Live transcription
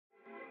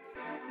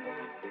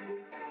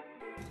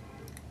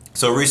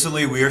So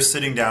recently we are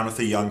sitting down with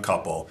a young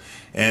couple,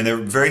 and they're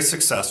very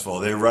successful.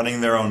 They're running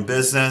their own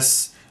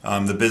business.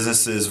 The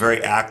business is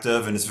very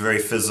active and it's very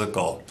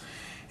physical.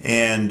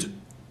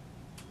 And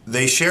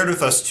they shared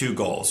with us two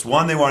goals.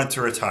 One, they wanted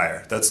to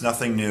retire. That's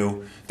nothing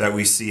new that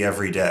we see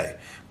every day.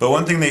 But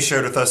one thing they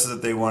shared with us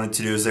that they wanted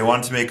to do is they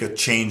wanted to make a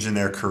change in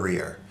their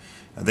career.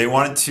 They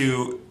wanted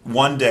to,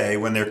 one day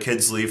when their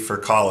kids leave for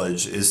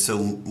college, is to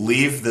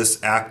leave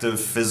this active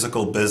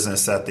physical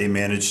business that they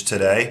manage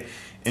today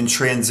and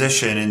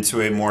transition into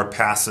a more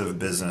passive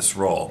business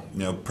role,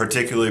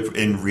 particularly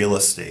in real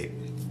estate.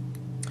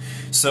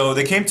 So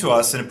they came to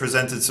us and it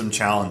presented some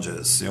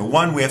challenges.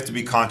 One, we have to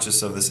be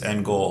conscious of this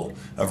end goal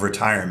of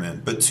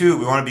retirement. But two,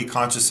 we want to be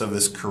conscious of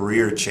this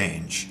career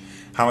change.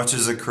 How much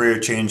is a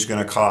career change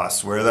going to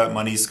cost? Where that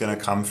money's going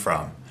to come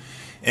from?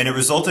 And it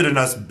resulted in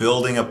us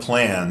building a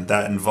plan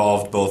that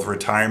involved both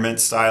retirement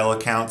style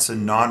accounts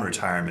and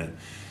non-retirement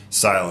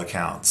style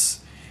accounts.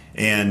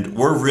 And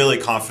we're really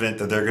confident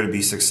that they're going to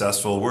be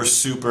successful. We're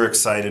super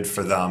excited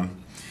for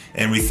them.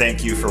 And we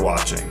thank you for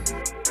watching.